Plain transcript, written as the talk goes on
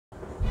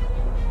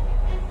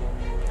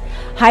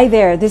Hi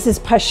there, this is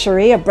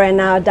Pashari of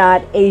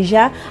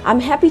BrandNow.Asia. I'm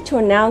happy to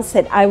announce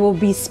that I will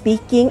be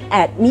speaking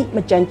at Meet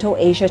Magento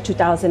Asia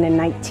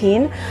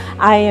 2019.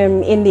 I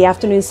am in the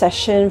afternoon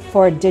session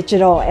for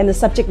digital, and the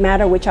subject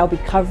matter which I'll be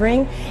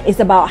covering is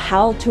about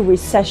how to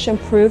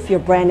recession-proof your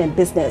brand and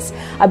business.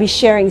 I'll be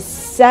sharing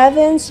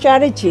 7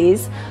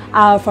 strategies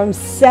from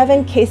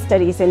 7 case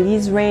studies, and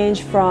these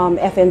range from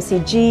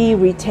FMCG,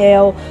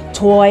 retail,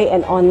 toy,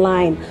 and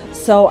online.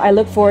 So I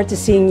look forward to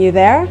seeing you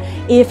there.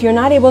 If you're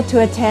not able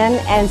to attend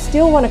and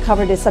still want to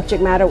cover this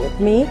subject matter with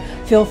me,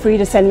 feel free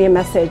to send me a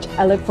message.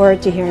 I look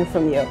forward to hearing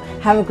from you.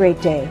 Have a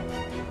great day.